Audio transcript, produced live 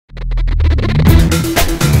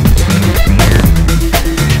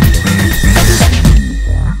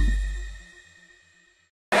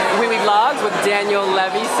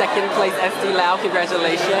second place Eesti Laul.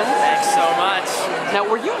 Congratulations. Thanks so much. Now,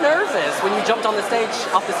 were you nervous when you jumped on the stage,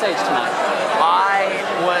 off the stage tonight?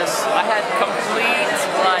 I had complete,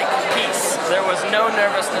 peace. There was no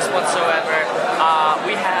nervousness whatsoever.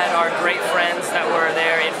 We had our great friends that were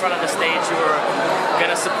there in front of the stage who were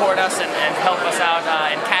going to support us and help us out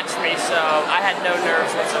and catch me, so I had no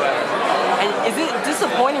nerves whatsoever. And is it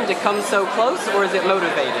disappointing to come so close, or is it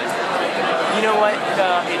motivating? You know what?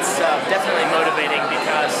 It's definitely motivating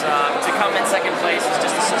because to come in second place is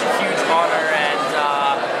just such a huge honor, and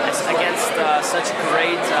it's against such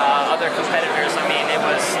great other competitors. I mean, it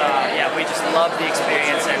was, we just loved the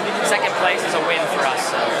experience, and second place is a win for us.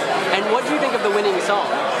 So. And what do you think of the winning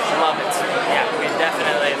song? Love it. Yeah, we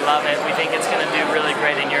definitely love it. We think it's going to do really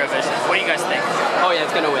great in Eurovision. What do you guys think? Oh yeah,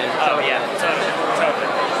 it's going to win. Oh yeah, totally.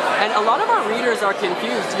 And a lot of our readers are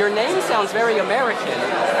confused. Your name sounds very American.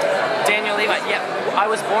 Daniel Levi, yeah, I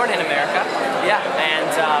was born in America,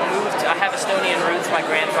 and I have Estonian roots. My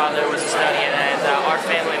grandfather was Estonian, and our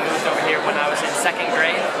family moved over here when I was in second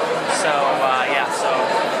grade. So, so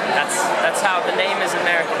that's how the name is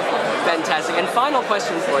American. Fantastic. And final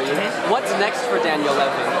question for you. What's next for Daniel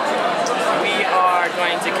Levi? We are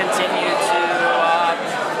going to continue to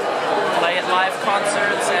play at live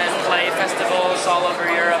concerts and play festivals all over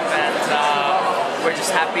Europe, and we're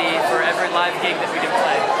just happy for every live gig that we do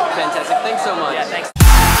play. Fantastic. Thanks so much. Yeah, thanks.